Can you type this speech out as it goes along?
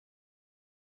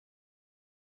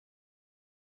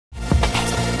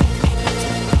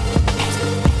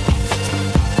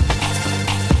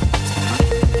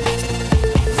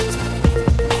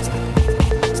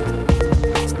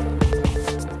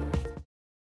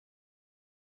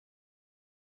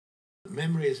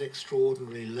memory is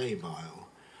extraordinarily labile.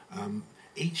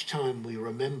 Each time we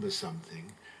remember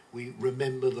something, we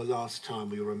remember the last time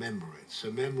we remember it. So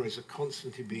memories are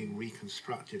constantly being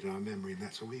reconstructed in our memory, and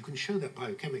that's all. You can show that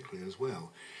biochemically as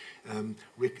well.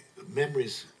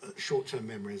 Memories, short-term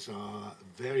memories, are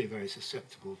very, very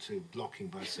susceptible to blocking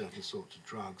by certain sorts of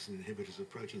drugs and inhibitors of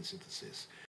protein synthesis.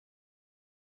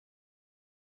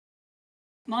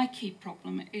 My key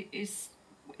problem is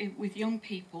with young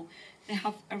people. They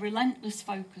have a relentless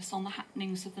focus on the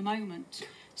happenings of the moment,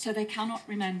 so they cannot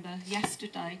remember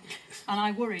yesterday, and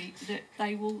I worry that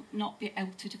they will not be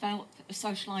able to develop a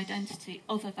social identity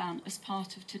other than as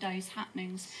part of today's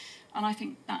happenings, and I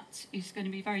think that is going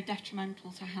to be very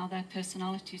detrimental to how their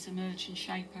personalities emerge and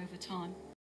shape over time.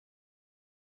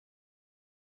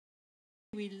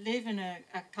 We live in a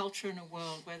culture and a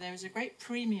world where there is a great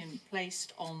premium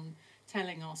placed on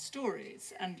telling our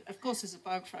stories, and of course as a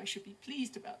biographer I should be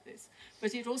pleased about this,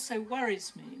 but it also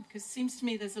worries me because it seems to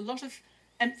me there's a lot of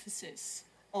emphasis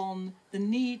on the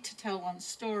need to tell one's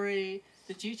story,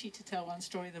 the duty to tell one's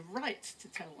story, the right to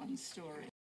tell one's story.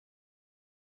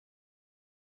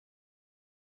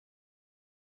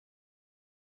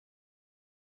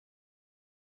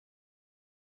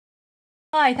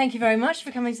 Hi, thank you very much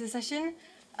for coming to the session.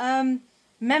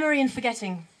 Memory and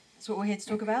forgetting. That's what we're here to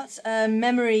talk about.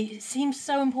 Memory seems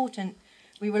so important.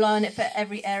 We rely on it for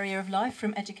every area of life,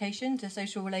 from education to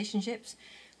social relationships.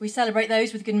 We celebrate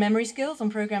those with good memory skills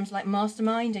on programs like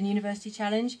Mastermind and University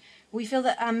Challenge. We feel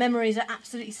that our memories are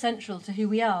absolutely central to who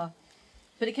we are.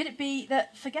 But could it be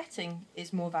that forgetting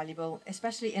is more valuable,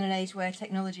 especially in an age where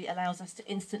technology allows us to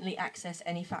instantly access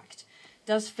any fact?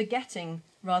 Does forgetting,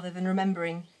 rather than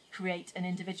remembering, create an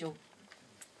individual?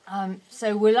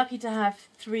 So we're lucky to have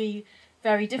three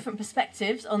very different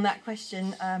perspectives on that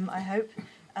question, I hope.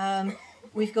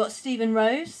 We've got Steven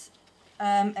Rose,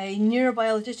 a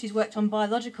neurobiologist who's worked on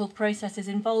biological processes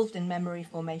involved in memory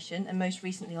formation, and most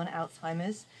recently on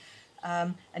Alzheimer's.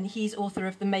 And he's author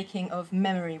of The Making of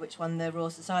Memory, which won the Royal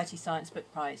Society Science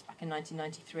Book Prize back in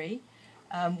 1993.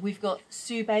 We've got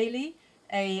Sue Bailey,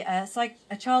 a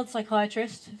child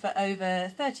psychiatrist for over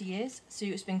 30 years.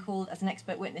 Sue has been called as an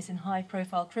expert witness in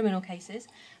high-profile criminal cases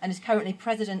and is currently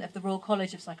president of the Royal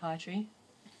College of Psychiatry.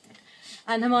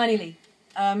 And Hermione Lee,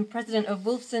 president of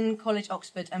Wolfson College,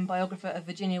 Oxford, and biographer of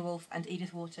Virginia Woolf and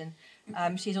Edith Wharton.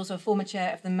 She's also a former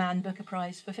chair of the Man Booker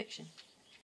Prize for Fiction.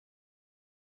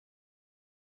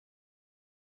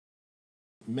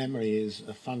 Memory is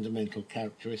a fundamental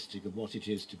characteristic of what it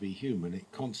is to be human.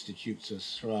 It constitutes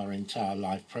us through our entire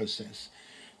life process.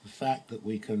 The fact that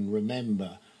we can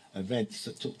remember events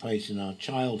that took place in our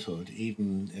childhood,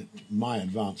 even at my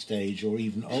advanced age or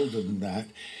even older than that,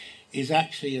 is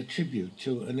actually a tribute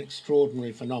to an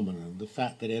extraordinary phenomenon. The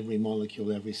fact that every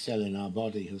molecule, every cell in our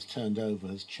body has turned over,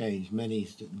 has changed many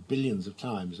billions of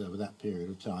times over that period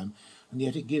of time, and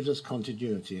yet it gives us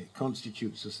continuity. It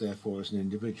constitutes us, therefore, as an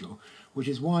individual, which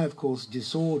is why, of course,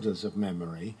 disorders of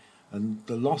memory and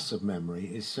the loss of memory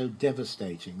is so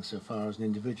devastating so far as an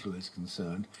individual is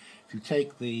concerned. If you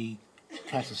take the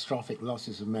catastrophic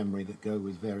losses of memory that go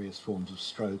with various forms of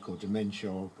stroke or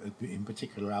dementia, or in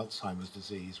particular Alzheimer's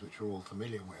disease, which we're all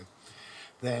familiar with,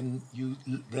 then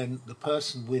the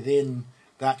person within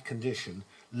that condition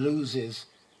loses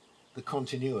the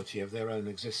continuity of their own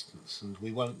existence, and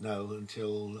we won't know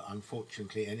until,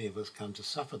 unfortunately, any of us come to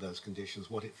suffer those conditions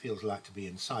what it feels like to be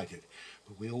inside it.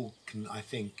 But we all can, I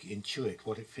think, intuit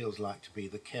what it feels like to be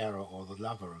the carer or the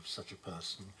lover of such a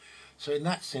person. So in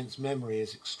that sense, memory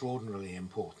is extraordinarily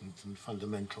important and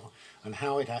fundamental, and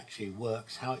how it actually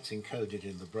works, how it's encoded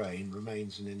in the brain,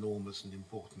 remains an enormous and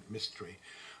important mystery.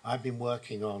 I've been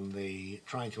working on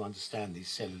trying to understand these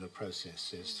cellular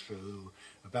processes through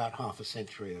about half a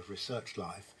century of research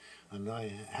life, and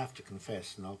I have to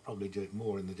confess, and I'll probably do it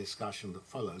more in the discussion that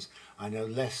follows, I know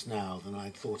less now than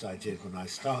I thought I did when I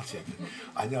started.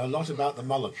 I know a lot about the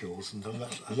molecules and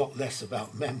a lot less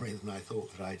about memory than I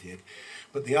thought that I did.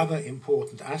 But the other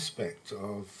important aspect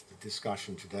of the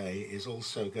discussion today is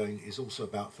also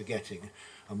about forgetting.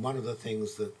 And one of the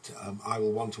things that I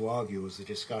will want to argue as the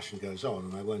discussion goes on,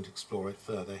 and I won't explore it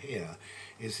further here,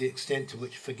 is the extent to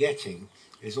which forgetting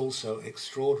is also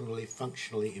extraordinarily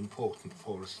functionally important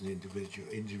for us as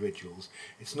individuals.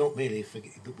 It's not merely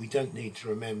that we don't need to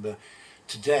remember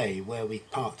today where we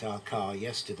parked our car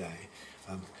yesterday.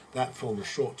 That form of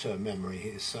short-term memory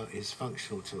is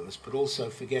functional to us, but also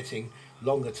forgetting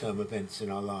longer-term events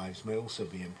in our lives may also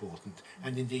be important.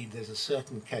 And indeed, there's a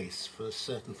certain case for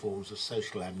certain forms of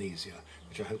social amnesia,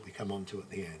 which I hope we come on to at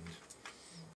the end.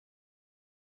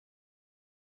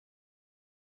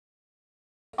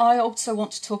 I also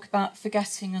want to talk about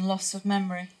forgetting and loss of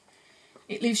memory.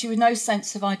 It leaves you with no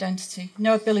sense of identity,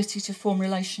 no ability to form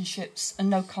relationships, and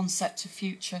no concept of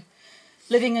future.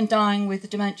 Living and dying with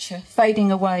dementia,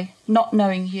 fading away, not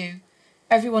knowing you.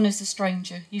 Everyone is a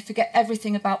stranger. You forget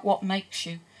everything about what makes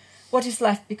you. What is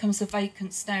left becomes a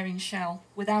vacant, staring shell,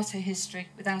 without a history,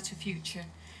 without a future.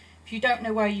 If you don't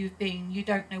know where you've been, you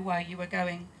don't know where you are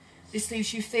going. This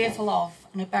leaves you fearful of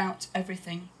and about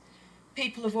everything.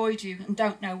 People avoid you and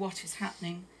don't know what is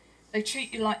happening. They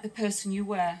treat you like the person you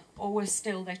were, or worse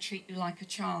still, they treat you like a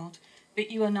child.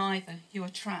 But you are neither. You are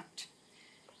trapped.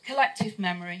 Collective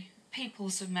memory,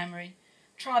 peoples of memory,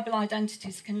 tribal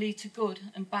identities can lead to good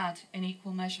and bad in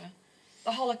equal measure.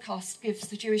 The Holocaust gives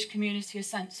the Jewish community a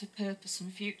sense of purpose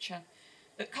and future.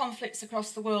 But conflicts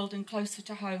across the world and closer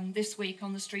to home this week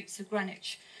on the streets of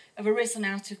Greenwich have arisen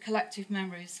out of collective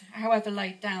memories, however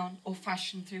laid down or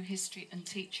fashioned through history and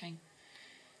teaching.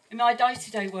 In my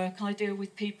day-to-day work, I deal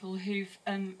with people who've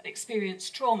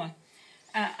experienced trauma.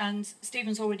 And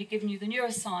Stephen's already given you the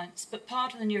neuroscience, but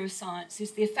part of the neuroscience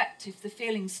is the affective, the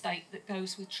feeling state that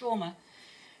goes with trauma.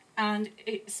 And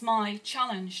it's my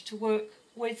challenge to work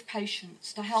with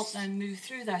patients to help them move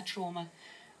through their trauma.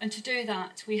 And to do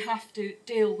that, we have to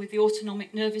deal with the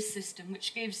autonomic nervous system,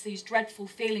 which gives these dreadful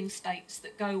feeling states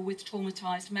that go with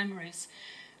traumatised memories.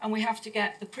 And we have to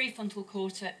get the prefrontal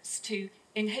cortex to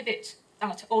inhibit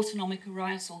that autonomic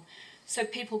arousal so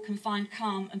people can find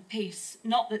calm and peace,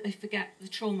 not that they forget the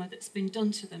trauma that's been done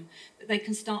to them, but they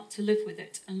can start to live with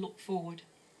it and look forward.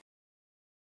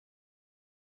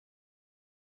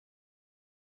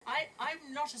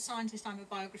 I'm not a scientist, I'm a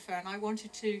biographer, and I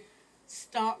wanted to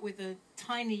start with a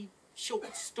tiny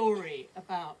short story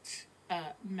about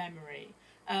memory.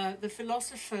 The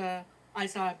philosopher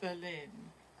Isaiah Berlin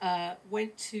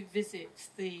went to visit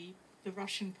the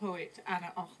Russian poet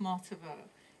Anna Akhmatova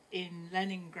in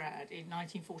Leningrad in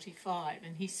 1945,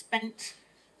 and he spent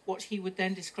what he would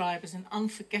then describe as an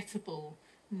unforgettable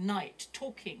night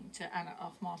talking to Anna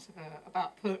Akhmatova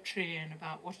about poetry and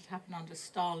about what had happened under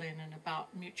Stalin and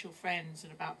about mutual friends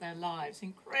and about their lives.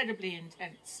 Incredibly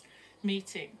intense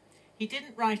meeting. He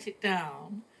didn't write it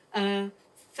down.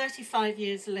 35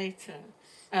 years later,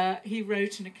 he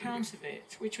wrote an account of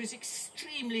it, which was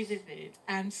extremely vivid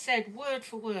and said word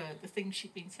for word the things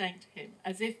she'd been saying to him,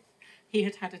 as if he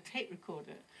had had a tape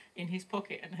recorder in his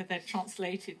pocket and had then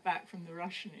translated back from the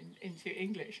Russian into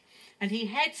English. And he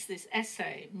heads this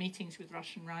essay, Meetings with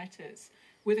Russian Writers,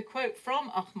 with a quote from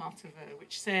Akhmatova,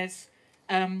 which says,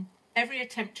 every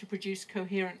attempt to produce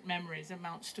coherent memories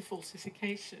amounts to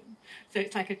falsification. So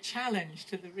it's like a challenge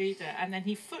to the reader. And then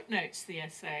he footnotes the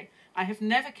essay, I have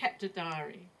never kept a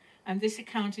diary, and this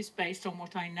account is based on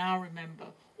what I now remember,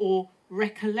 or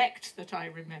recollect that I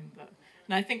remember.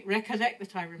 And I think recollect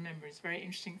that I remember is a very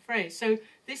interesting phrase. So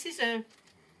this is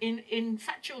in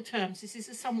factual terms, this is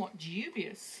a somewhat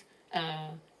dubious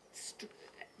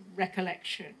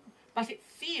recollection, but it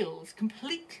feels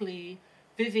completely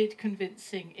vivid,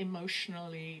 convincing,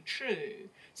 emotionally true.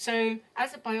 So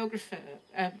as a biographer,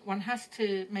 one has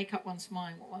to make up one's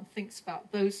mind what one thinks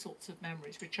about those sorts of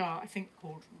memories, which are, I think,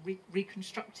 called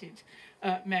reconstructed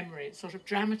memories, sort of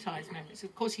dramatized memories.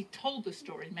 Of course, he told the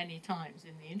story many times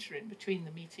in the interim between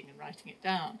the meeting and writing it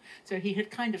down. So he had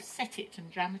kind of set it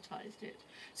and dramatized it.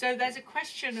 So there's a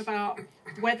question about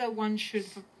whether one should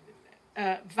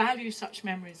value such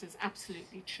memories as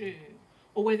absolutely true,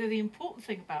 or whether the important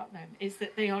thing about them is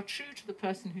that they are true to the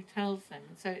person who tells them.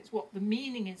 And so it's what the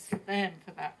meaning is for them,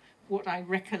 for that, what I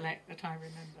recollect that I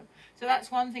remember. So that's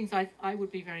one thing I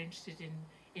would be very interested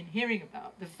in hearing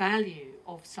about, the value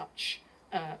of such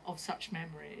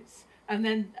memories. And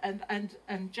then,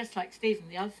 and just like Stephen,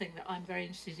 the other thing that I'm very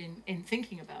interested in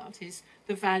thinking about is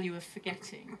the value of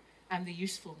forgetting and the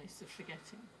usefulness of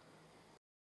forgetting.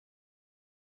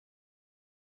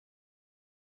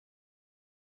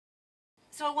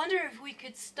 So I wonder if we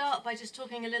could start by just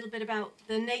talking a little bit about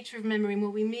the nature of memory and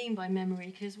what we mean by memory,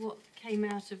 because what came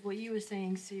out of what you were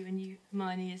saying, Sue, and you,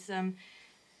 Hermione, is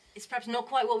it's perhaps not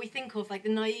quite what we think of. Like the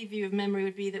naive view of memory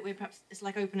would be that it's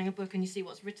like opening a book and you see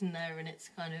what's written there, and it's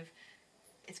kind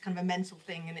of a mental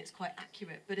thing and it's quite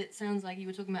accurate. But it sounds like you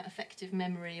were talking about effective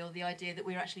memory, or the idea that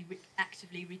we're actually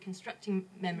actively reconstructing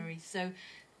memories. So,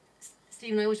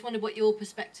 Stephen, I always wondered what your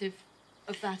perspective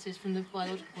of that is from the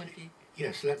biological point of view.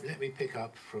 Yes, let me pick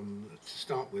up to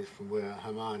start with from where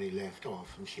Hermione left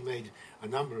off, and she made a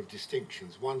number of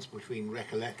distinctions. One's between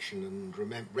recollection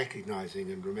and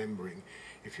recognising and remembering.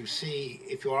 If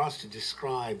you're asked to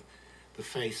describe the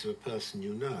face of a person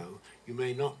you know, you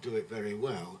may not do it very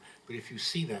well, but if you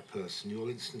see that person, you'll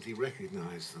instantly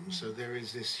recognise them. So there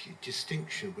is this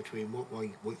distinction between what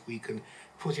we can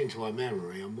put into our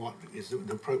memory and what is an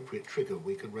appropriate trigger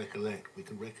we can recollect, we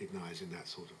can recognise in that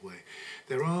sort of way.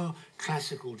 There are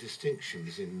classical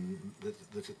distinctions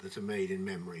that are made in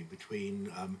memory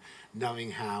between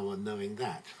knowing how and knowing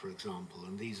that, for example,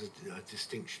 and these are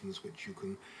distinctions which you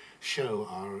can show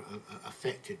are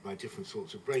affected by different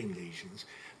sorts of brain lesions.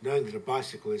 Knowing that a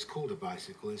bicycle is called a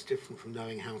bicycle is different from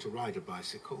knowing how to ride a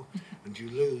bicycle, and you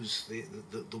lose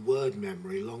the word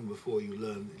memory long before you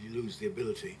lose the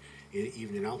ability,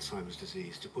 even in Alzheimer's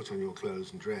disease, to put on your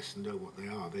clothes and dress and know what they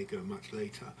are. They go much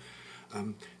later.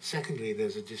 Secondly,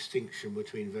 there's a distinction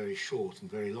between very short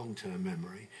and very long-term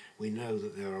memory. We know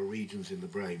that there are regions in the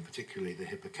brain, particularly the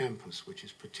hippocampus, which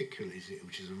is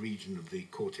a region of the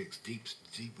cortex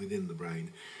deep within the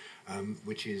brain,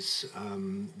 which is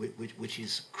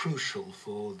crucial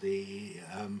for the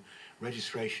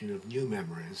registration of new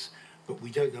memories. But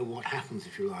we don't know what happens,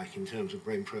 if you like, in terms of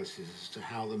brain processes as to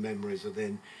how the memories are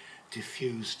then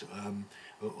diffused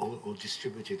or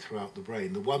distributed throughout the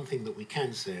brain. The one thing that we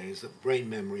can say is that brain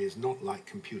memory is not like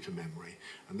computer memory,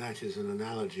 and that is an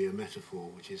analogy, a metaphor,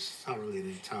 which is thoroughly and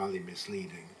entirely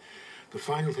misleading. The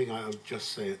final thing I would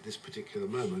just say at this particular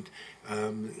moment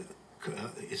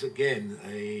is again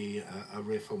a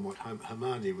riff on what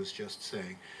Hermione was just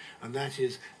saying, and that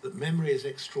is that memory is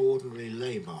extraordinarily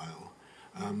labile.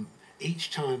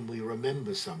 Each time we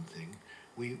remember something,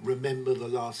 we remember the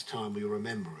last time we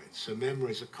remember it. So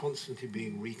memories are constantly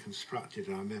being reconstructed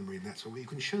in our memory, and that's all. You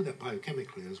can show that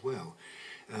biochemically as well.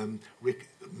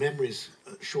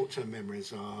 Short-term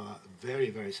memories are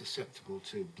very, very susceptible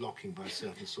to blocking by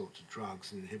certain sorts of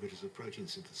drugs and inhibitors of protein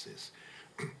synthesis.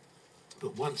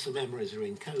 But once the memories are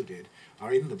encoded,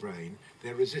 are in the brain,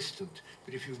 they're resistant.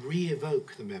 But if you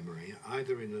re-evoke the memory,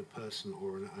 either in a person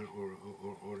or an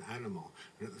animal,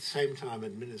 and at the same time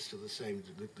administer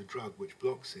the drug which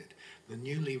blocks it, the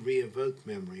newly re-evoked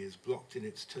memory is blocked in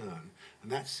its turn.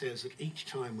 And that says that each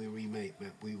time we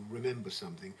remember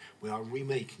something, we are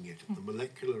remaking it at the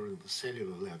molecular and the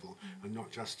cellular level, and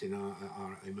not just in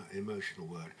our emotional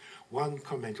word. One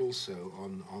comment also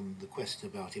on the question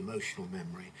about emotional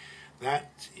memory.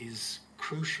 That is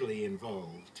crucially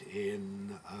involved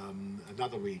in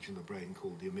another region of the brain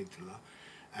called the amygdala,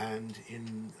 and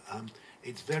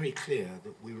it's very clear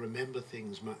that we remember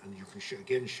things, and you can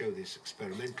again show this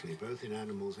experimentally, both in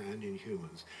animals and in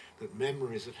humans, that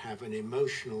memories that have an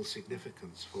emotional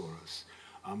significance for us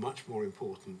are much more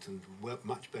important and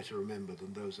much better remembered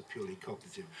than those are purely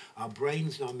cognitive. Our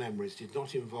brains and our memories did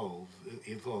not evolve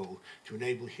to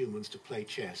enable humans to play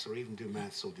chess or even do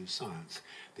maths or do science.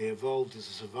 They evolved as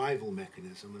a survival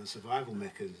mechanism, and a survival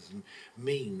mechanism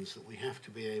means that we have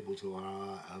to be able to,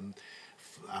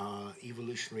 our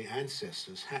evolutionary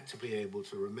ancestors had to be able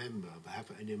to remember, have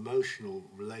an emotional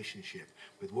relationship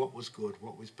with what was good,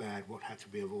 what was bad, what had to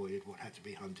be avoided, what had to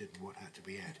be hunted, and what had to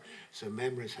be ate. So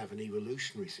memories have an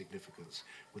evolutionary significance,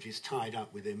 which is tied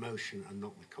up with emotion and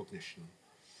not with cognition.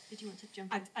 Did you want to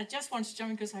jump in? I just want to jump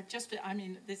in because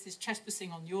this is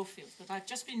trespassing on your field, but I've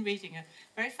just been reading a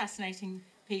very fascinating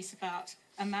piece about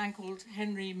a man called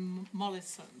Henry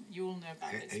Mollison. You all know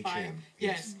about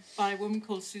this. By a woman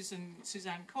called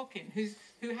Suzanne Cockin,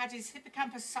 who had his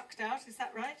hippocampus sucked out. Is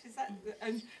that right?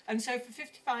 And so for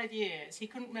 55 years he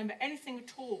couldn't remember anything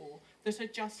at all that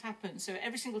had just happened. So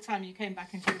every single time you came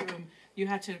back into the room, you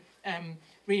had to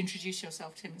reintroduce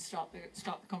yourself to him and start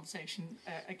the conversation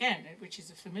again, which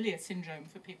is a familiar syndrome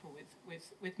for people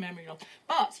with memory loss.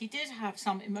 But he did have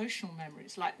some emotional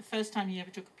memories, like the first time he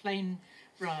ever took a plane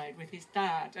ride with his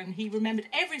dad, and he remembered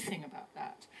everything about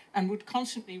that and would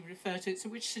constantly refer to it, so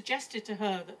which suggested to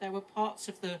her that there were parts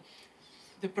of the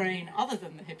brain other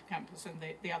than the hippocampus and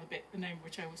the other bit, the name of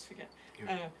which I always forget,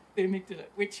 the amygdala,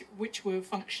 which were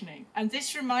functioning. And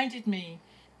this reminded me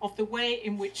of the way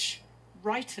in which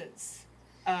writers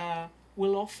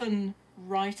will often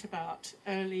write about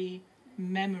early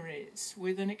memories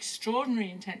with an extraordinary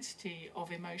intensity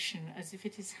of emotion, as if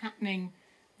it is happening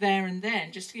there and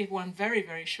then. Just to give one very,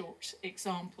 very short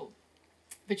example,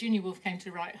 Virginia Woolf came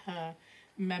to write her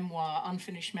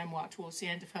unfinished memoir, towards the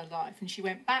end of her life, and she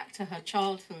went back to her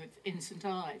childhood in St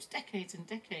Ives, decades and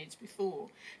decades before.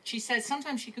 She says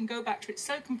sometimes she can go back to it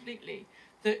so completely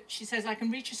that she says, I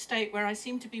can reach a state where I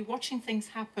seem to be watching things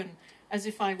happen as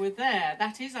if I were there.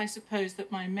 That is, I suppose,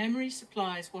 that my memory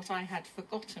supplies what I had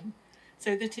forgotten,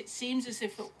 so that it seems as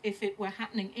if it were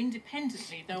happening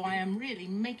independently, though I am really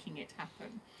making it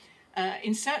happen.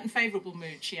 In certain favourable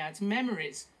moods, she adds,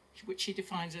 memories, which she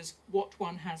defines as what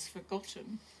one has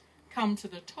forgotten, come to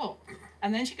the top.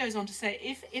 And then she goes on to say,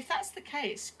 if that's the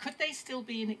case, could they still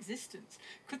be in existence?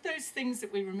 Could those things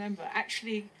that we remember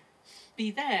actually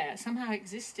be there, somehow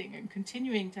existing and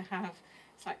continuing to have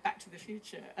it's like Back to the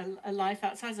Future, a life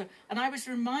outside. And I was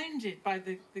reminded by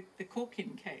the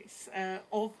Corkin case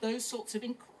of those sorts of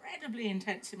incredibly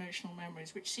intense emotional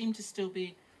memories, which seem to still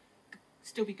be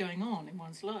going on in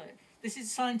one's life. This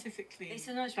is scientifically It's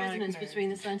a nice diagnosed. resonance between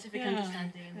the scientific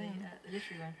understanding and the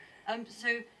literary one.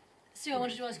 So, Sue, I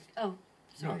wanted to ask... Oh,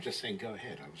 sorry. No, I'm just saying, go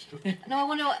ahead. I was.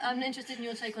 No, I'm interested in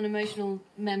your take on emotional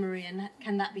memory, and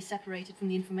can that be separated from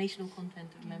the informational content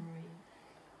of memory?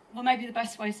 Well, maybe the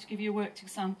best way is to give you a worked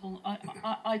example.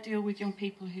 I deal with young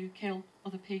people who kill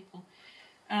other people,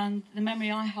 and the memory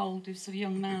I hold is of a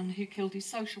young man who killed his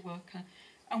social worker,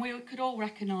 and we could all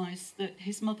recognise that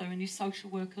his mother and his social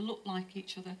worker looked like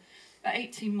each other. But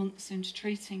 18 months into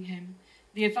treating him,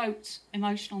 the evoked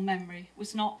emotional memory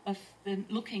was not of them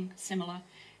looking similar.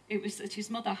 It was that his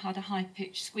mother had a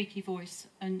high-pitched, squeaky voice,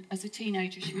 and as a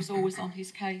teenager she was always on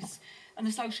his case, and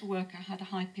the social worker had a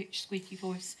high-pitched, squeaky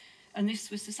voice. And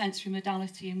this was the sensory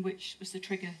modality in which was the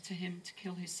trigger to him to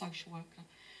kill his social worker.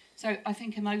 So I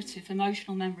think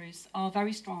emotional memories are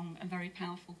very strong and very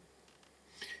powerful.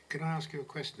 Can I ask you a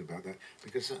question about that?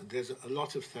 Because there's a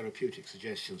lot of therapeutic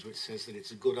suggestions which says that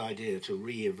it's a good idea to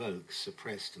re-evoke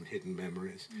suppressed and hidden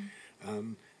memories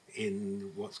in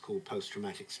what's called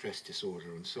post-traumatic stress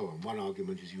disorder and so on. One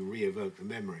argument is you re-evoke the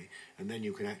memory, and then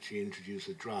you can actually introduce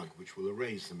a drug which will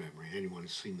erase the memory. Anyone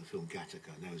who's seen the film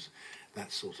Gattaca knows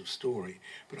that sort of story.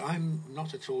 But I'm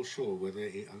not at all sure whether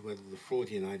the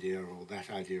Freudian idea or that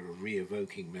idea of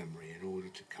re-evoking memory in order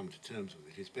to come to terms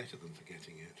with it is better than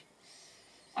forgetting it.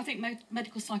 I think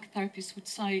medical psychotherapists would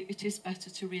say it is better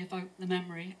to re-evoke the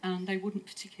memory, and they wouldn't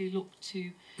particularly look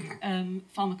to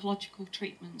pharmacological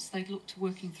treatments. They'd look to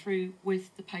working through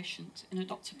with the patient in a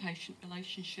doctor-patient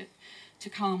relationship to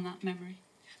calm that memory.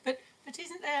 But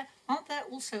aren't there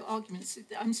also arguments,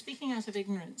 I'm speaking out of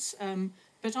ignorance,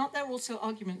 but aren't there also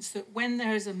arguments that when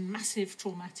there is a massive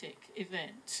traumatic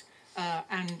event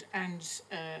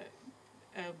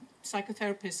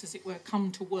psychotherapists, as it were,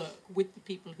 come to work with the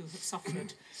people who have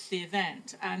suffered the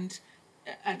event and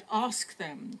ask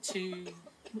them to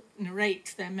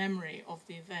narrate their memory of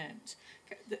the event.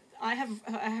 I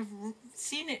have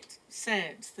seen it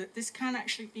said that this can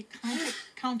actually be kind of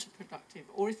counterproductive,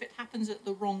 or if it happens at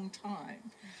the wrong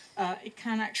time, it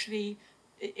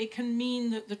can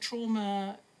mean that the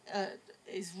trauma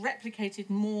is replicated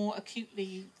more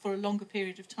acutely for a longer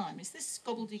period of time. Is this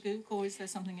gobbledygook, or is there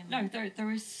something in there? No,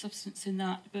 there is substance in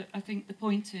that, but I think the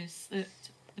point is that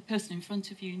the person in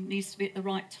front of you needs to be at the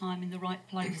right time in the right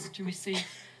place to receive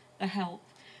the help.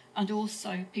 And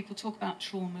also, people talk about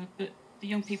trauma, but the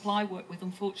young people I work with,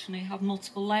 unfortunately, have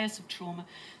multiple layers of trauma.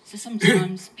 So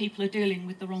sometimes people are dealing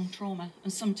with the wrong trauma,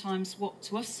 and sometimes what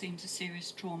to us seems a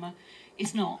serious trauma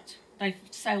is not. They've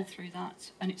sailed through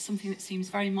that, and it's something that seems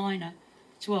very minor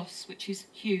to us, which is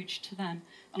huge to them.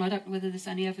 And I don't know whether there's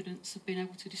any evidence of being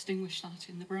able to distinguish that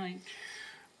in the brain.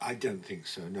 I don't think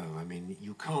so, no. I mean,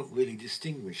 you can't really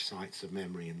distinguish sites of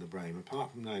memory in the brain,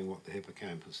 apart from knowing what the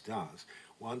hippocampus does.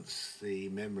 Once the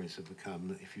memories have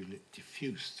become, if you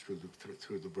diffuse through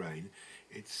the brain,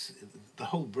 the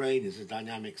whole brain is a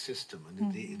dynamic system,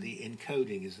 and the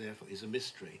encoding is a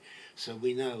mystery. So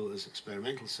we know, as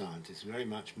experimental scientists, very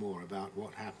much more about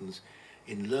what happens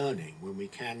in learning when we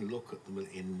can look at them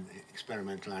in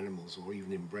experimental animals or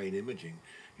even in brain imaging.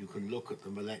 You can look at the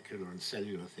molecular and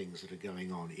cellular things that are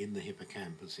going on in the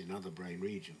hippocampus, in other brain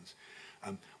regions.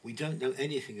 We don't know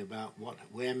anything about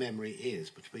where memory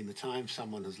is between the time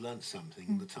someone has learnt something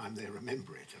and the time they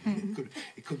remember it. I mean,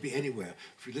 it could be anywhere.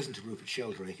 If you listen to Rupert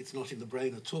Sheldrake, it's not in the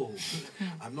brain at all.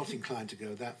 I'm not inclined to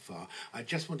go that far. I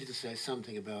just wanted to say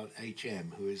something about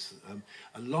HM, who is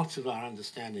a lot of our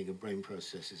understanding of brain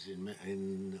processes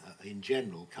in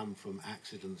general come from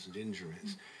accidents and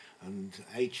injuries. And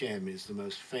HM is the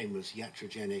most famous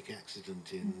iatrogenic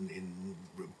accident in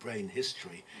brain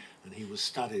history, and he was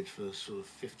studied for sort of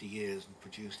 50 years and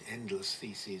produced endless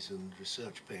theses and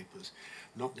research papers,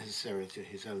 not necessarily to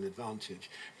his own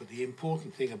advantage. But the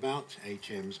important thing about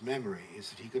HM's memory is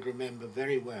that he could remember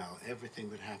very well everything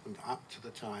that happened up to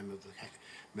the time of the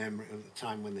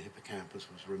time when the hippocampus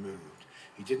was removed.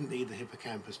 He didn't need the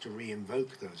hippocampus to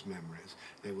re-invoke those memories.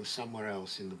 They were somewhere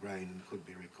else in the brain and could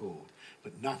be recalled.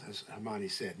 But as Hermione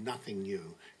said, nothing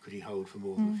new could he hold for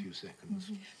more than a few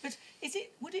seconds. But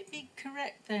would it be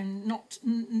correct then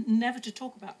never to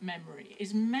talk about memory?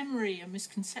 Is memory a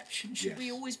misconception? Should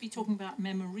we always be talking about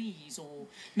memories or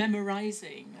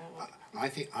memorizing? Or... I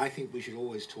think we should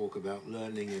always talk about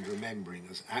learning and remembering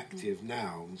as active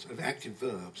nouns, of active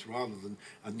verbs, rather than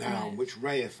a noun which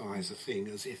reifies a thing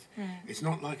as if it's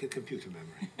not like a computer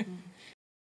memory.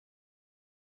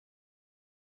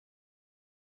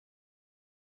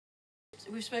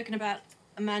 We've spoken about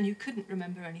a man who couldn't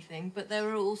remember anything, but there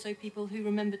are also people who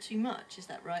remember too much. Is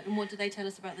that right? And what do they tell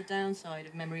us about the downside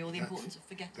of memory or the importance of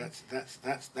forgetting?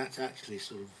 That's actually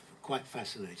sort of quite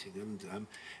fascinating, and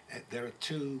there are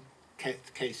two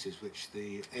cases which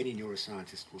any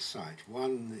neuroscientist will cite.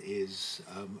 One is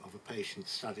of a patient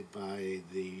studied by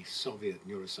the Soviet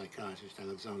neuropsychiatrist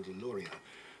Alexander Luria,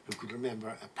 who could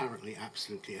remember apparently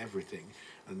absolutely everything.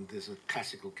 And there's a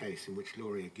classical case in which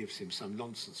Luria gives him some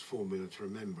nonsense formula to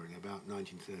remember in about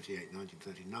 1938,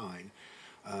 1939.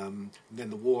 And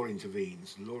then the war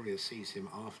intervenes. Luria sees him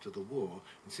after the war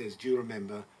and says, "Do you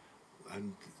remember?"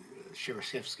 And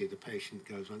Shereshevsky, the patient,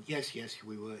 goes on, yes,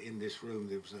 we were in this room,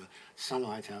 there was a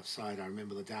sunlight outside, I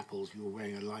remember the dapples, you were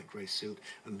wearing a light grey suit,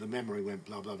 and the memory went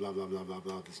blah, blah, blah, blah, blah, blah,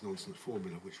 blah, this nonsense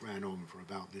formula, which ran on for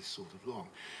about this sort of long.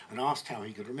 And asked how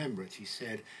he could remember it, he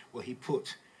said, well, he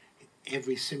put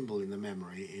every symbol in the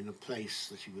memory in a place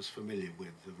that he was familiar with,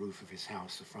 the roof of his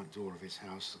house, the front door of his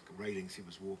house, the railings he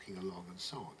was walking along, and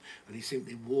so on. And he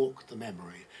simply walked the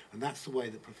memory, and that's the way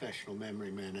that professional memory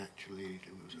men actually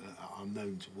are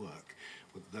known to work,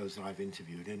 with those that I've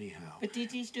interviewed anyhow. But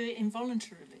did he do it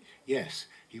involuntarily? Yes,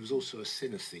 he was also a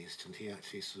synesthete, and he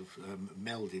actually sort of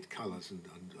melded colours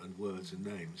and words and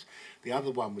names. The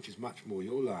other one, which is much more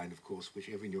your line, of course, which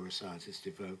every neuroscientist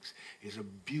evokes, is a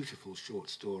beautiful short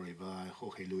story by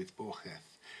Jorge Luis Borges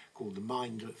called The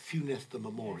Mind of Funeth the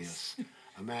Memorious, yes.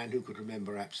 A man who could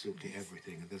remember absolutely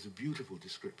everything. And there's a beautiful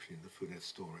description in the Funeth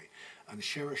story. And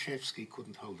Shereshevsky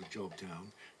couldn't hold the job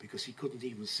down because he couldn't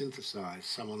even synthesize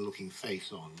someone looking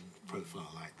face on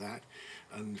profile like that.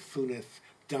 And Funeth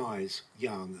dies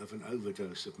young of an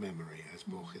overdose of memory, as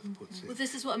Borges puts it. Well,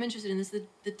 this is what I'm interested in, is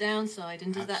the downside,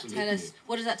 and does Absolutely. That tell us,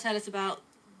 what does that tell us about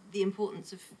the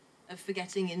importance of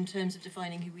forgetting in terms of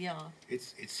defining who we are?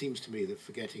 It seems to me that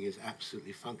forgetting is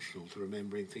absolutely functional to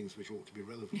remembering things which ought to be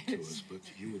relevant to us, but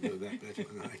you would know that better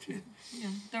than I do. Yeah,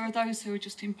 there are those who are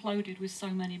just imploded with so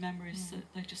many memories that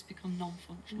they just become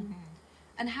non-functional.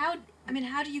 And how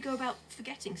do you go about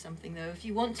forgetting something, though? If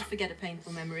you want to forget a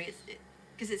painful memory,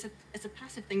 because it's a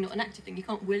passive thing, not an active thing. You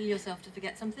can't will yourself to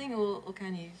forget something, or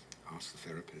can you? Ask the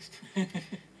therapist.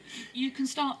 You can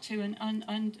start to, and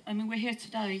I mean, we're here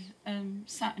today,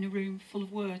 sat in a room full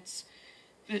of words,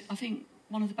 but I think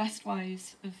one of the best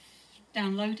ways of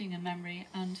downloading a memory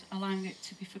and allowing it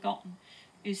to be forgotten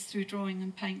is through drawing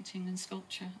and painting and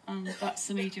sculpture, and that's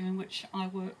the medium in which I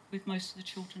work with most of the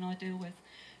children I deal with,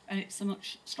 and it's a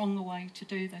much stronger way to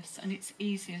do this, and it's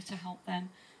easier to help them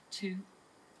to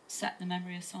set the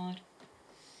memory aside.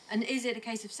 And is it a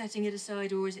case of setting it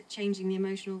aside, or is it changing the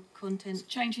emotional content? It's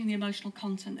changing the emotional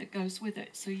content that goes with it,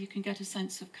 so you can get a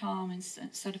sense of calm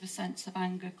instead of a sense of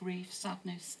anger, grief,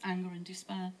 sadness, anger and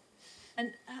despair.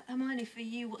 And Hermione, for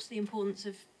you, what's the importance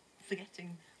of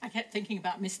forgetting? I kept thinking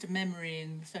about Mr. Memory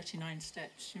in 39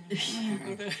 Steps.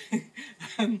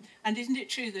 And isn't it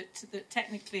true that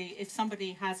technically, if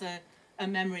somebody has a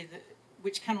memory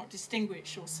which cannot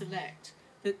distinguish or select,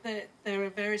 that there are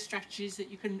various strategies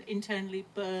that you can internally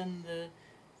burn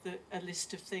a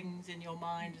list of things in your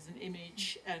mind as an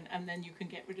image, and then you can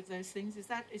get rid of those things? Is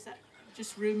that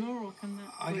just rumour, or can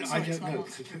that... I don't know.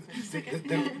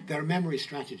 There are memory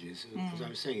strategies. As I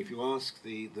was saying, if you ask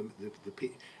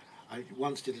I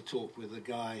once did a talk with a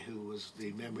guy who was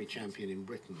the memory champion in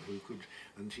Britain,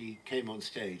 and he came on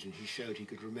stage and he showed he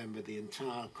could remember the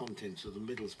entire contents of the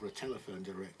Middlesbrough telephone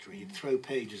directory. He'd throw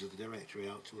pages of the directory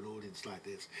out to an audience like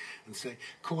this and say,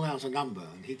 call out a number,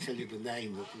 and he'd tell you the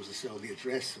name that was the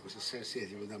address that was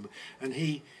associated with the number. And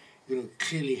he,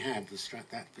 clearly had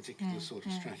that particular sort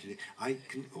of strategy.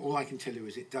 All I can tell you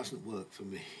is it doesn't work for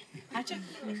me.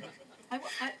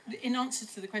 In answer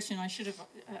to the question I should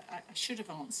have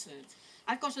answered,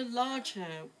 I've got a larger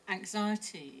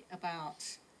anxiety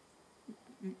about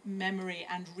memory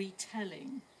and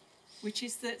retelling, which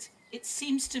is that it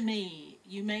seems to me,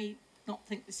 you may not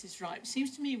think this is right, it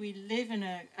seems to me we live in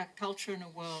a culture and a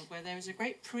world where there is a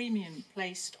great premium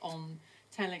placed on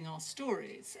telling our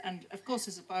stories. And of course,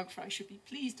 as a biographer, I should be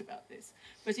pleased about this,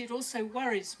 but it also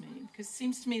worries me, because it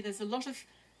seems to me there's a lot of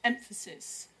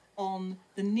emphasis on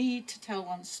the need to tell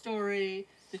one's story,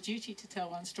 the duty to tell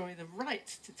one's story, the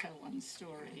right to tell one's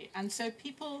story. And so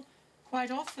people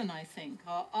quite often, I think,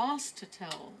 are asked to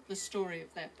tell the story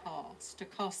of their past, to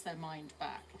cast their mind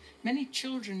back. Many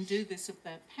children do this of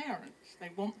their parents.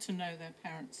 They want to know their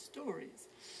parents' stories.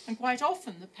 And quite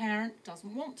often the parent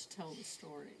doesn't want to tell the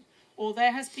story. Or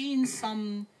there has been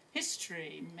some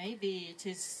history, maybe it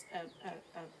is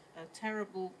a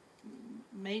terrible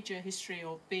major history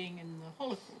of being in the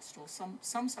Holocaust, or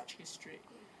some such history.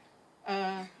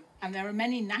 And there are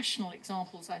many national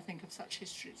examples, I think, of such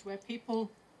histories where people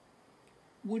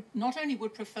would not only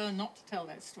would prefer not to tell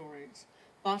their stories,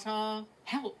 but are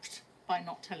helped by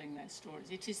not telling their stories.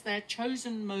 It is their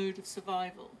chosen mode of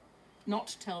survival not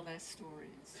to tell their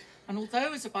stories. And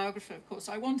although as a biographer, of course,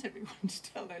 I want everyone to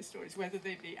tell their stories, whether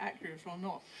they be accurate or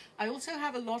not, I also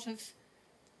have a lot of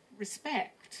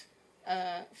respect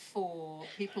for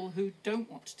people who don't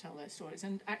want to tell their stories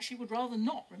and actually would rather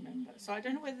not remember. So I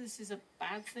don't know whether this is a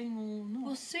bad thing or not.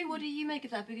 Well, Sue, what do you make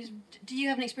of that? Because do you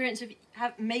have an experience of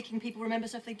making people remember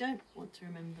stuff they don't want to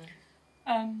remember?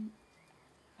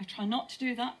 I try not to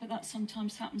do that, but that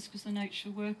sometimes happens because of the nature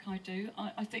of work I do.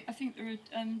 I think there are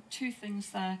two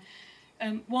things there.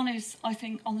 One is, I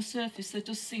think, on the surface, there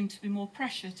does seem to be more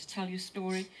pressure to tell your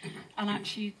story and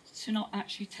actually to not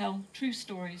actually tell true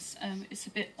stories. It's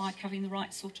a bit like having the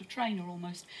right sort of trainer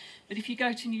almost. But if you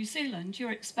go to New Zealand,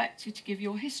 you're expected to give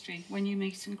your history when you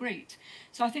meet and greet.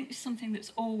 So I think it's something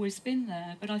that's always been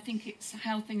there, but I think it's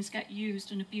how things get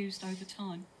used and abused over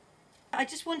time. I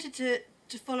just wanted to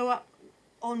follow up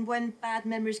on when bad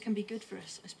memories can be good for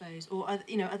us, I suppose. Or,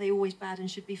 are they always bad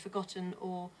and should be forgotten?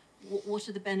 Or what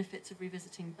are the benefits of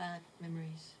revisiting bad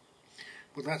memories?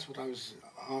 Well, that's what I was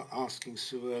asking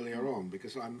Sue earlier on,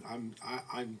 because I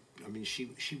mean, she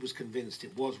was convinced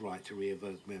it was right to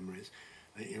re-evoke memories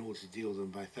in order to deal with them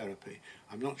by therapy.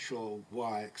 I'm not sure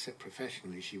why, except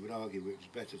professionally, she would argue it was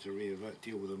better to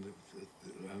deal with them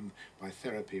by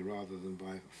therapy rather than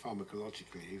by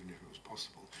pharmacologically, even if it was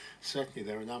possible. Certainly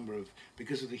there are a number of,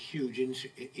 because of the huge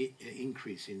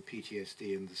increase in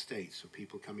PTSD in the States, of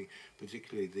people coming,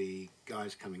 particularly the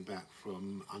guys coming back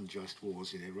from unjust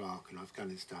wars in Iraq and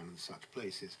Afghanistan and such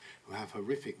places, who have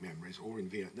horrific memories, or in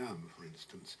Vietnam, for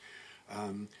instance.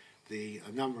 A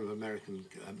number of American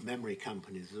memory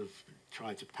companies have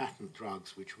tried to patent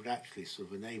drugs which would actually sort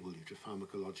of enable you to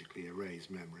pharmacologically erase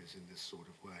memories in this sort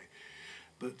of way.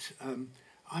 But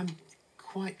I'm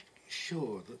quite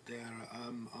sure that there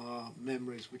are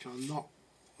memories which are not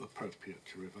appropriate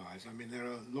to revise. I mean, there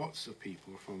are lots of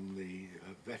people from the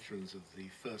veterans of the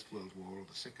First World War or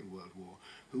the Second World War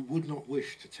who would not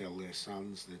wish to tell their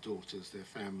sons, their daughters, their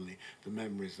family the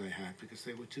memories they had because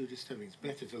they were too disturbing. It's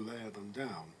better to layer them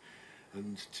down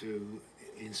and to,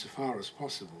 insofar as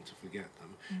possible, to forget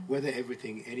them. Whether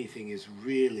anything is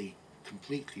really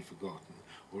completely forgotten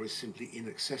or is simply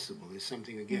inaccessible is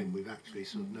something, again, we've actually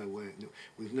sort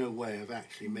of no way of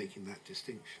actually making that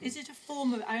distinction. Is it a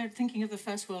form of, I'm thinking of the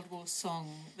First World War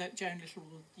song that Joan Little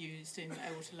used in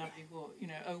Oh What a Lovely War, you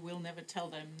know, oh, we'll never tell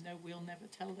them, no, we'll never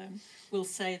tell them, we'll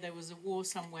say there was a war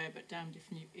somewhere, but damned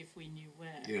if we knew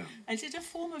where. Yeah. Is it a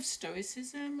form of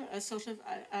stoicism, a sort of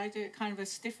idea, kind of a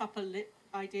stiff upper lip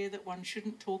idea that one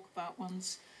shouldn't talk about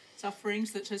one's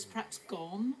sufferings that has perhaps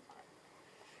gone?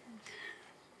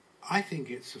 I think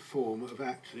it's a form of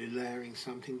actually layering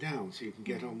something down so you can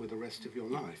get on with the rest of your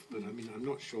life. But I mean, I'm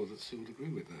not sure that Sue would agree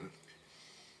with that.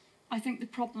 I think the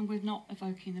problem with not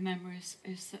evoking the memories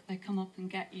is that they come up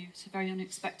and get you. It's a very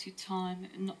unexpected time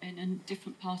in a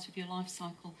different part of your life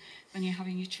cycle when you're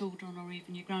having your children or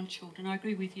even your grandchildren. I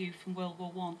agree with you from World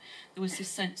War I. There was this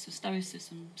sense of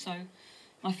stoicism. So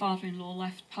my father-in-law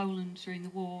left Poland during the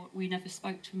war. We never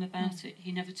spoke to him about it.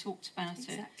 He never talked about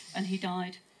it. And he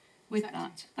died with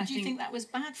that. Do you think that was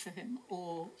bad for him,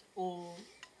 or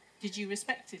did you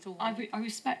respect it? Or I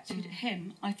respected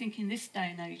him. I think in this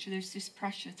day and age there's this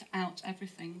pressure to out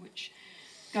everything, which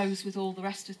goes with all the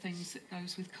rest of things that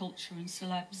goes with culture and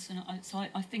celebs. And so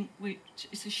I think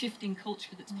it's a shifting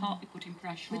culture that's partly putting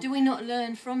pressure on. But do we not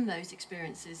learn from those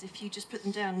experiences? If you just put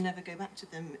them down and never go back to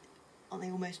them, aren't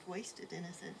they almost wasted in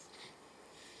a sense?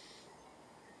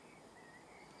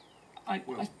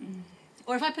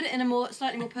 Or if I put it in a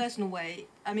slightly more personal way,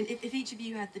 I mean, if each of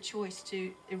you had the choice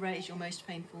to erase your most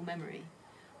painful memory,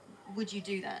 would you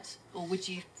do that? Or would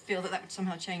you feel that would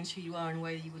somehow change who you are in a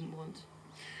way that you wouldn't want?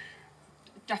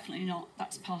 Definitely not.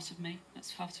 That's part of me.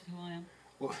 That's part of who I am.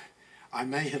 Well, I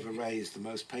may have erased the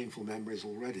most painful memories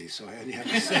already, so I only have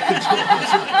a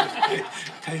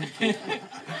second painful.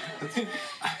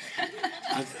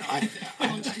 I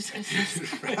want to discuss this.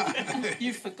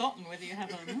 You've forgotten whether you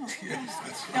have or not. Yes,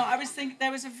 that's right. No, I was thinking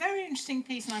there was a very interesting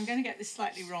piece, and I'm going to get this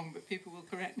slightly wrong, but people will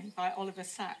correct me, by Oliver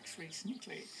Sacks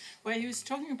recently, where he was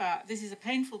talking about this is a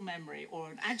painful memory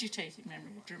or an agitating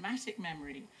memory, a dramatic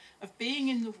memory of being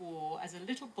in the war as a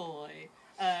little boy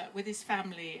with his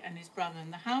family and his brother,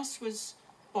 and the house was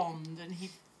bombed, and he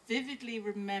vividly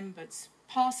remembered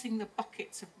passing the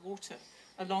buckets of water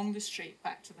along the street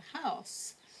back to the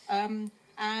house.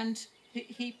 And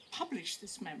he published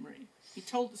this memory. He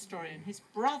told the story, and his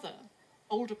brother,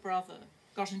 older brother,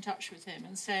 got in touch with him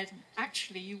and said,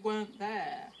 actually, you weren't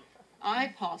there.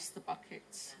 I passed the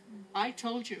buckets. I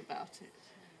told you about it.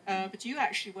 but you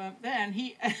actually weren't there. And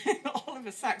he,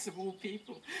 Oliver Sacks of all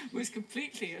people, was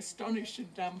completely astonished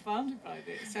and dumbfounded by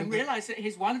this, and realised that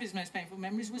one of his most painful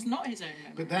memories was not his own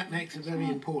memory. But that makes a very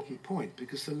important point,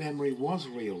 because the memory was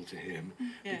real to him,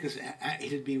 because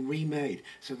it had been remade.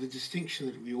 So the distinction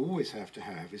that we always have to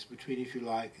have is between, if you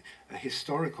like, a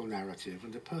historical narrative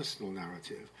and a personal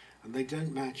narrative, and they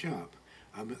don't match up.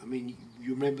 I mean,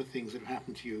 you remember things that have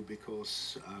happened to you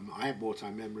because I have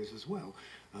wartime memories as well,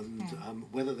 and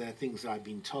whether they're things that I've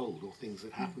been told or things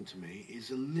that happened to me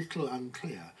is a little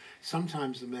unclear.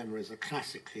 Sometimes the memories are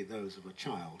classically those of a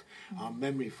child. Our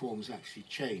memory forms actually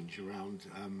change around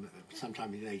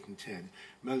sometime in 8 and 10.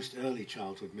 Most early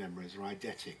childhood memories are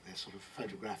eidetic, they're sort of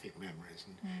photographic memories,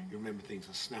 and you remember things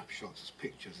as snapshots, as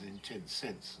pictures, an intense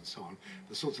sense, and so on.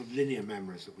 The sorts of linear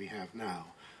memories that we have now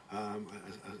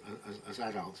as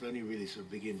adults only really sort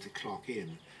of begin to clock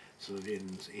in sort of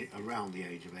around the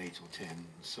age of 8 or 10 and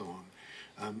so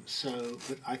on.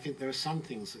 But I think there are some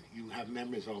things that you have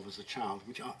memories of as a child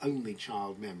which are only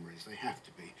child memories. They have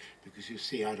to be, because you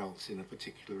see adults in a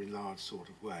particular enlarged sort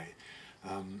of way,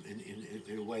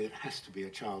 in a way that has to be a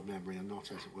child memory and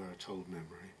not, as it were, a told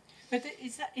memory. But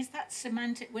is that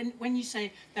semantic? When you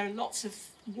say there are lots of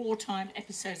wartime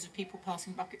episodes of people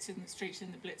passing buckets in the street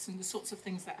in the Blitz and the sorts of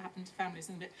things that happen to families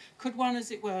in the Blitz, could one,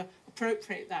 as it were,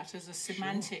 appropriate that as a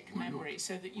semantic memory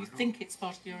so that you think it's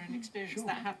part of your own experience? Sure.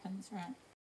 That happens, right?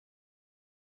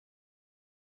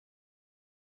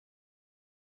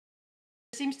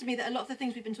 It seems to me that a lot of the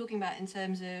things we've been talking about in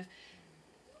terms of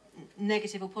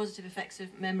negative or positive effects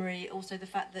of memory, also the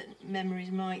fact that memories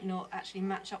might not actually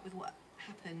match up with what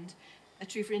happened, are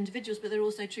true for individuals, but they're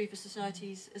also true for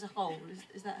societies as a whole.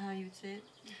 Is that how you would see it?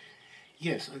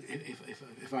 Yes,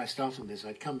 if I start on this,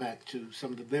 I'd come back to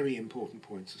some of the very important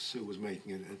points that Sue was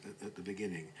making at the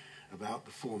beginning about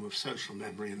the form of social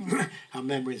memory and how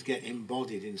memories get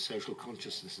embodied in social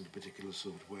consciousness in a particular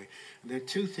sort of way. And there are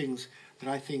two things that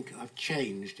I think have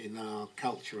changed in our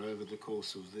culture over the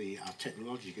course of our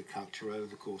technological culture over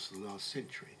the course of the last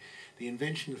century. The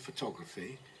invention of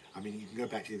photography. I mean, you can go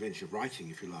back to the invention of writing,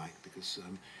 if you like, because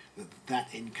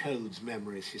that encodes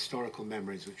memories, historical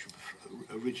memories, which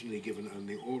were originally given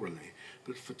only orally.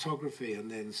 But photography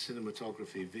and then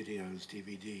cinematography, videos,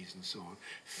 DVDs and so on,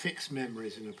 fix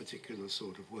memories in a particular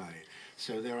sort of way.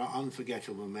 So there are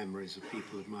unforgettable memories of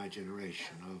people of my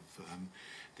generation, of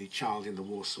the child in the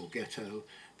Warsaw Ghetto,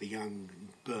 the young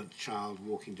burnt child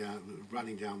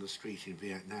running down the street in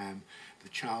Vietnam, the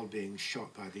child being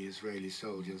shot by the Israeli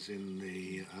soldiers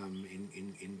in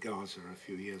Gaza a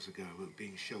few years ago,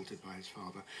 being sheltered by his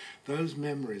father. Those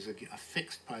memories are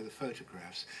fixed by the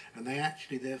photographs, and they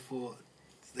actually, therefore,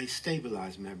 they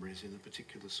stabilise memories in a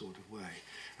particular sort of way.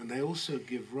 And they also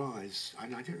give rise,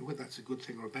 and I don't know whether that's a good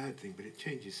thing or a bad thing, but it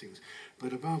changes things.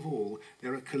 But above all,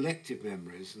 there are collective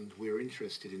memories, and we're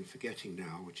interested in forgetting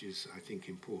now, which is, I think,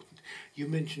 important. You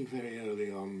mentioned very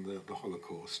early on the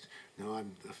Holocaust. Now,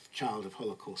 I'm a child of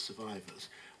Holocaust survivors,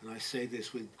 and I say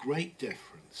this with great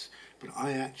deference, but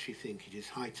I actually think it is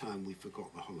high time we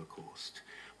forgot the Holocaust.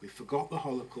 We forgot the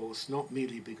Holocaust not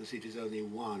merely because it is only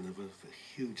one of a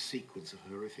huge sequence of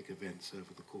horrific events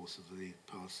over the course of the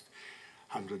past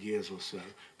 100 years or so,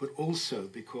 but also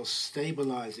because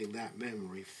stabilizing that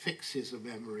memory fixes a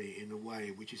memory in a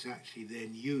way which is actually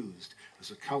then used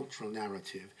as a cultural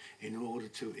narrative in order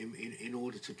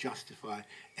to justify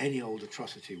any old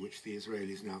atrocity which the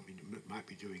Israelis now might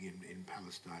be doing in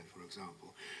Palestine, for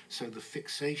example. So the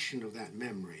fixation of that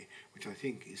memory, which I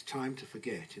think is time to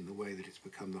forget in the way that it's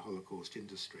become the Holocaust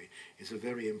industry, is a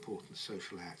very important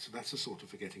social act. So that's the sort of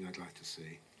forgetting I'd like to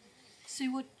see.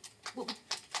 Sue,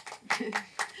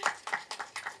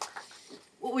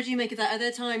 what would you make of that? Are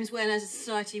there times when, as a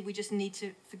society, we just need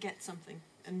to forget something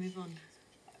and move on?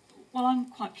 Well, I'm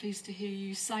quite pleased to hear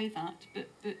you say that, but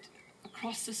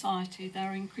across society there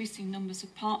are increasing numbers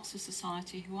of parts of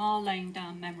society who are laying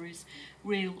down memories,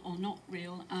 real or not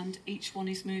real, and each one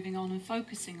is moving on and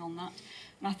focusing on that.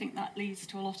 And I think that leads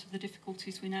to a lot of the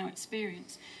difficulties we now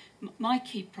experience. My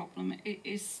key problem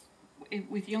is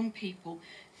with young people.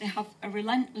 They have a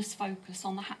relentless focus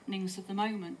on the happenings of the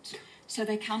moment, so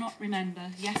they cannot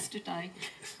remember yesterday,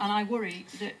 and I worry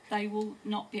that they will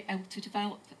not be able to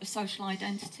develop a social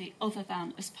identity other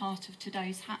than as part of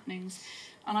today's happenings,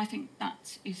 and I think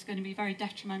that is going to be very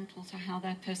detrimental to how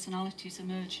their personalities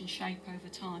emerge and shape over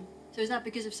time. So is that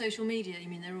because of social media? You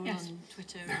mean they're all on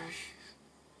Twitter?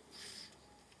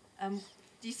 Or...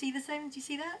 do you see the same? Do you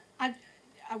see that?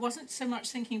 I wasn't so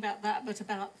much thinking about that, but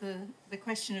about the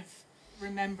question of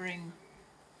remembering,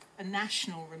 a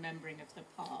national remembering of the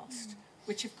past,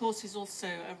 which of course is also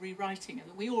a rewriting.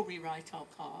 We all rewrite our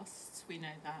pasts, we know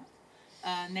that.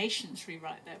 nations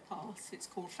rewrite their past. It's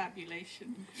called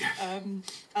fabulation.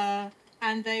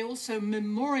 And they also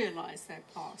memorialise their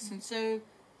past. And so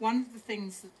one of the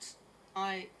things that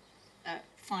I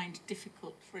find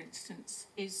difficult, for instance,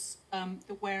 is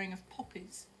the wearing of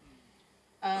poppies.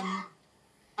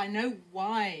 I know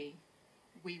why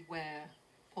we wear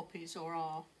poppies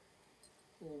or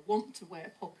want to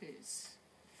wear poppies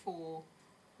for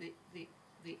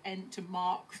the end, to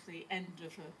mark the end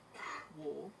of a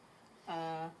war,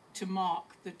 to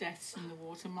mark the deaths in the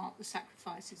war, to mark the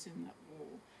sacrifices in that war.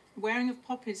 The wearing of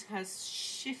poppies has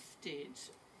shifted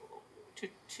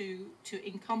to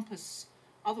encompass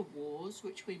other wars,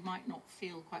 which we might not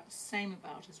feel quite the same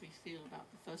about as we feel about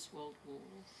the First World War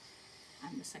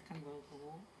and the Second World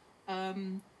War.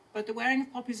 But the wearing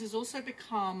of poppies has also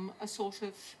become a sort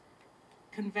of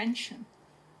convention,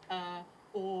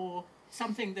 or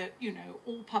something that, you know,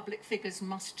 all public figures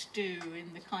must do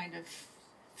in the kind of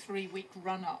 3-week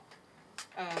run-up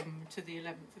to the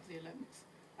 11th of the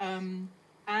 11th.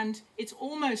 And it's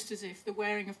almost as if the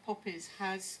wearing of poppies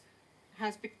has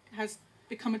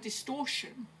become a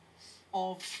distortion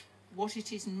of what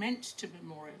it is meant to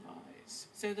memorialise,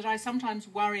 so that I sometimes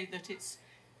worry that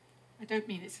I don't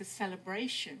mean it's a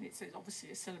celebration, it's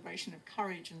obviously a celebration of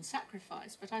courage and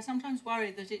sacrifice, but I sometimes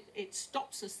worry that it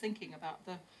stops us thinking about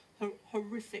the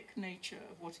horrific nature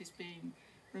of what is being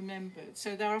remembered.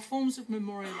 So there are forms of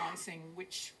memorialising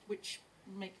which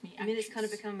make me anxious. I mean, it's kind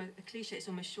of become a cliche, it's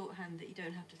almost shorthand that you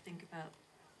don't have to think about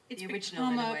it's the original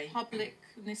become in a a way. public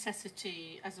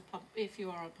necessity as if you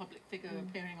are a public figure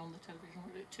appearing on the television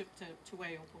to wear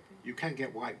your poppy. You can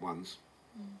get white ones.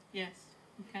 Yes,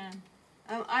 you can.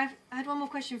 I had one more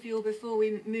question for you all before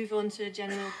we move on to a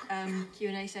general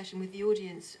Q&A session with the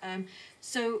audience.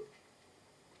 So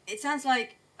it sounds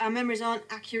like our memories aren't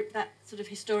accurate, that sort of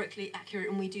historically accurate,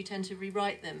 and we do tend to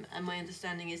rewrite them. And my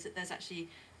understanding is that there's actually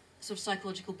sort of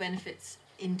psychological benefits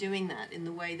in doing that, in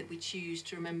the way that we choose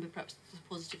to remember perhaps the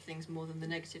positive things more than the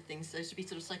negative things. So to be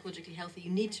sort of psychologically healthy,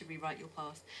 you need to rewrite your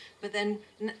past. But then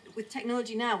with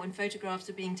technology now, when photographs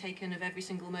are being taken of every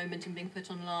single moment and being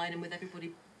put online, and with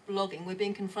everybody blogging, we're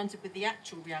being confronted with the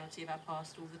actual reality of our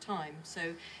past all the time.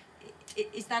 So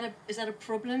is that a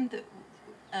problem, that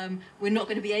we're not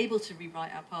going to be able to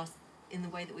rewrite our past in the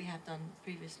way that we have done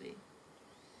previously?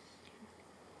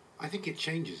 I think it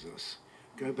changes us.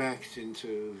 Go back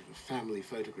into family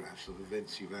photographs of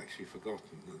events you've actually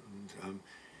forgotten, and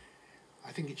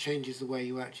I think it changes the way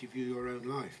you actually view your own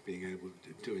life, being able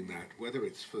to doing that. Whether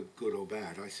it's for good or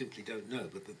bad, I simply don't know,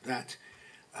 but that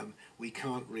we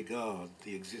can't regard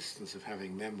the existence of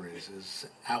having memories as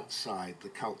outside the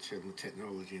culture and the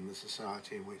technology and the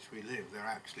society in which we live. They're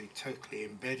actually totally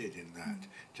embedded in that,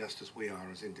 just as we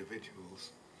are as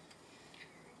individuals.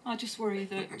 I just worry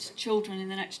that children in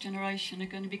the next generation are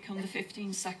going to become the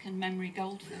 15-second memory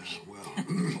goldfish. Yeah,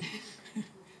 well.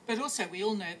 But also, we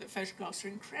all know that photographs are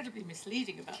incredibly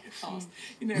misleading about the past.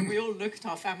 You know, we all look at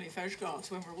our family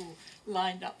photographs when we're all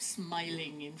lined up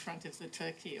smiling in front of the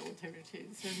turkey or whatever it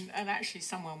is, and actually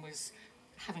someone was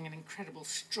having an incredible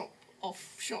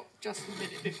strop-off shot just a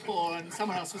minute before, and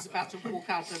someone else was about to walk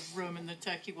out of the room and the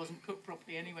turkey wasn't cooked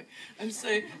properly anyway. And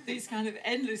so these kind of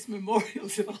endless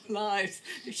memorials of our lives,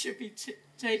 they should be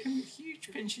taken with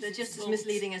huge pinches. They're just of as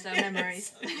misleading as our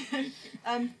memories.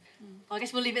 Well, I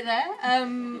guess we'll leave it there.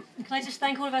 Can I just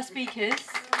thank all of our speakers?